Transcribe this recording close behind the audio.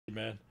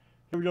man.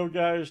 Here we go,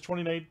 guys.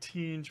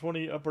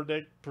 2019-20 Upper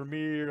Deck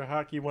Premier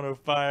Hockey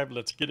 105.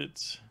 Let's get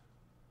it.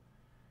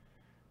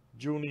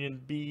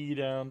 Julian B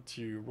down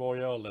to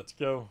Royale. Let's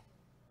go.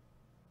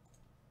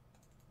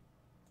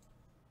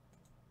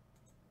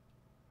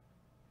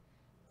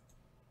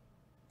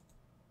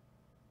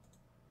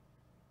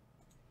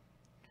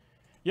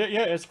 Yeah,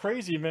 it's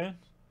crazy, man.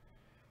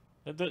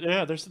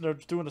 Yeah, they're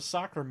doing a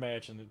soccer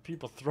match and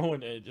people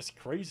throwing it. It's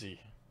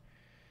crazy.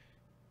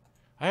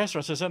 I asked her,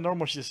 I said, is that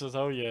normal? She says,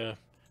 oh, yeah.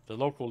 The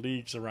local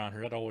leagues around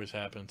here, that always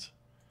happens.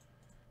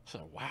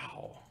 So,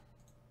 wow.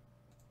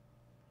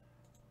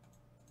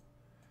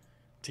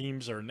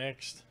 Teams are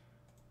next.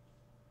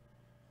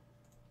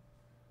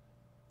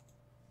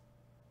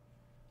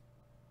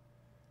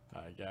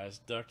 All right, guys.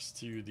 Ducks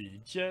to the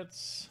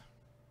Jets.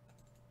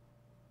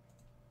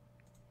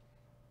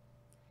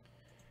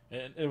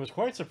 And it was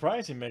quite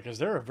surprising, man, because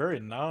they're a very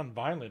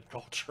non-violent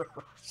culture.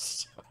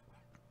 So.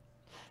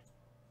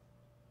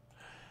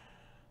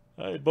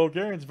 Hey,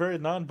 Bulgarians very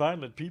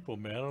non-violent people,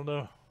 man. I don't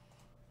know.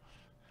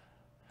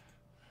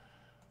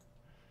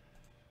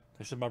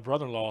 They said my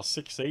brother-in-law,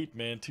 6'8",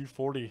 man,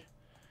 240.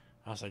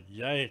 I was like,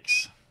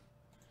 yikes.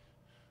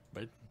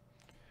 But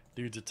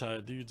dude's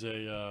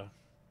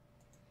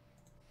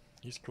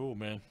he's cool,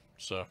 man.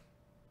 So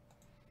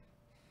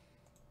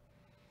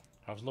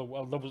I was a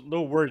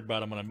little worried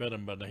about him when I met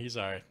him, but he's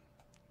all right.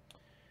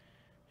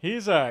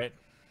 He's all right.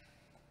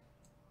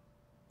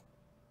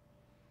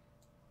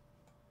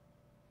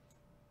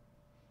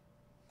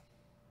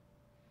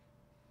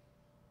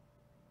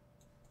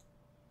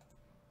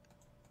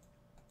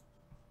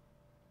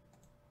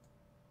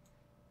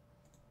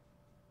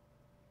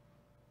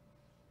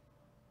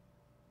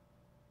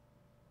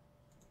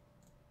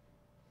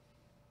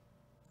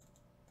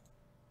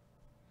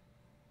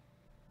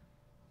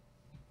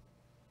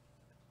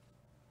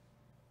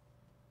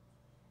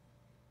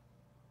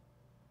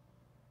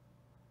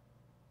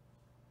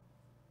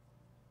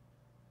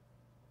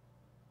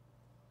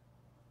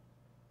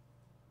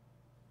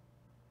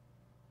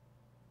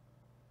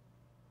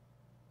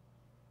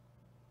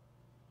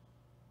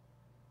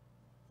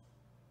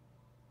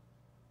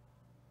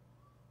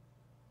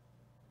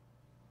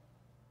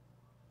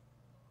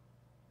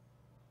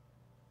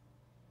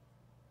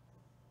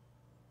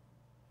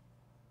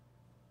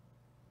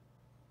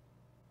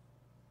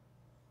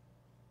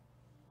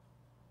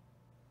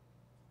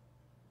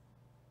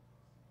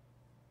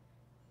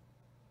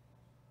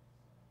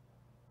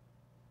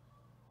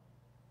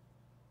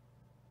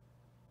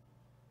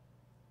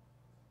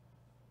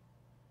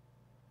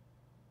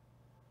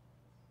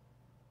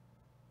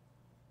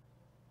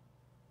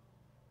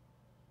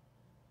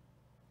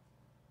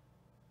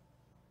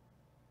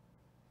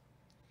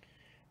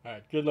 All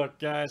right, good luck,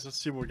 guys. Let's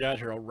see what we got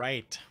here. All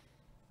right.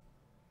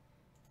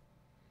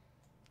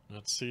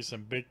 Let's see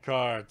some big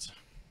cards.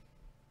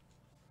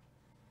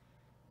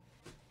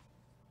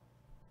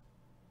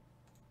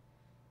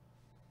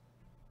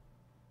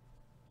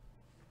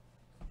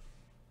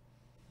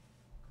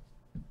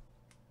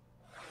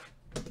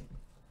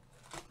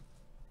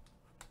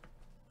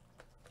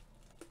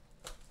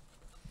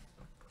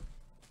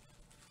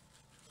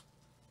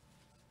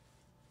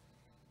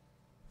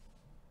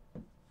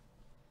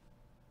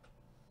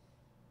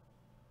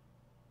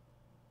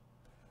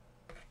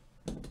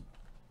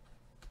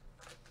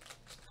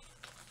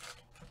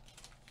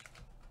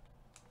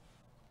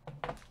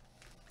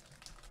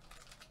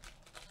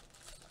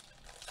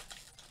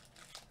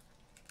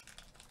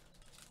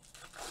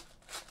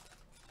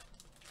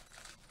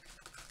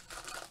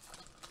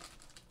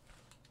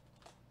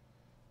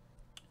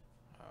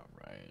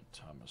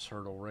 Thomas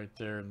Hurdle right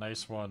there.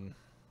 Nice one.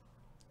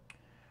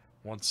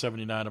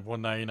 179 of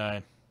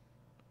 199.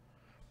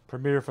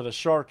 Premier for the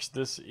Sharks.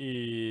 This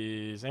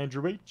is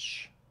Andrew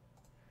H.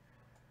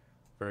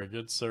 Very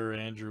good, sir.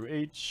 Andrew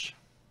H.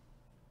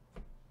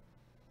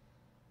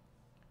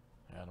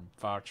 Adam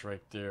Fox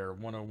right there.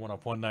 101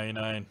 of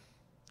 199.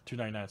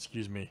 299,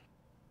 excuse me.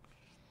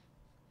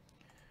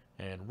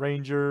 And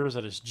Rangers,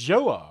 that is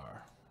Joe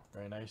R.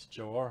 Very nice,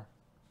 Joe R.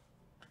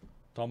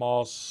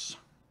 Thomas.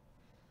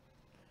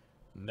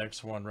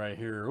 Next one right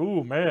here.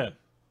 Ooh, man.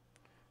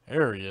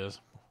 There he is.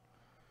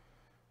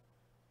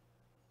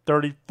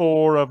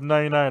 34 of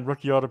 99.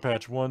 Rookie auto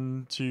patch.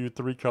 1, 2,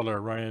 3 color.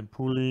 Ryan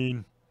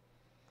Poulin.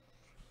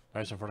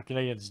 Nice one for the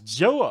Canadians.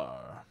 Joe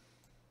R.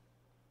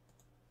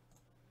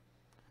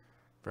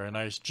 Very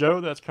nice, Joe.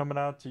 That's coming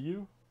out to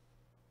you.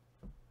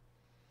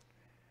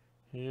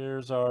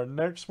 Here's our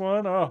next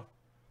one. Oh,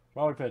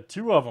 wow, we've had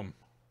 2 of them.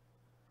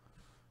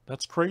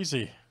 That's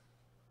crazy.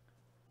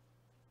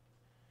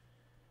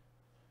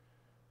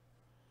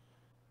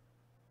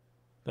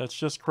 That's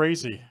just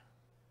crazy.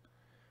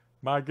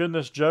 My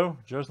goodness, Joe.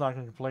 Joe's not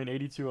going to complain.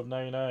 82 of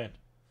 99.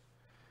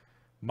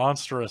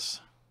 Monstrous.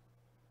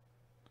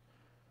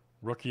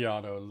 Rookie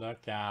auto.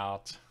 Look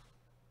out.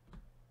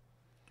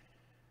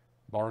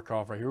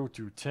 Barkov right here.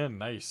 210.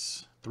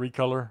 Nice. 3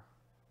 color.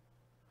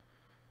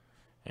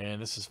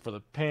 And this is for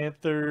the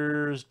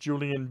Panthers.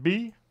 Julian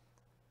B.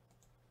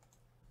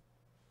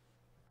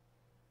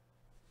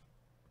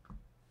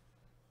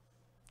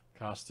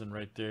 Costin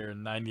right there,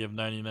 90 of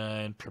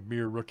 99,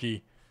 Premier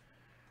Rookie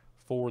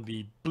for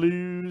the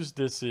Blues.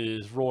 This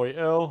is Roy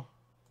L.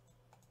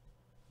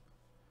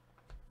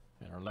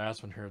 And our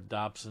last one here,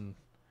 Dobson,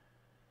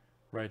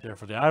 right there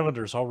for the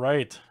Islanders. All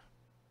right.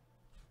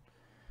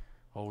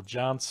 Oh,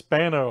 John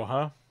Spano,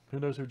 huh?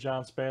 Who knows who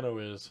John Spano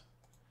is?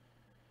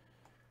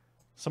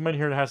 Somebody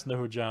here that has to know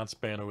who John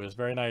Spano is.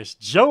 Very nice.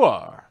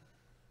 Joar.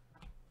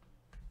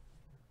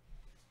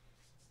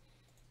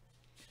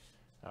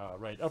 All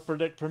right. Upper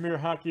Deck Premier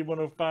Hockey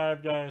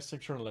 105, guys.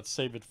 600. Let's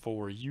save it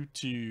for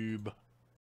YouTube.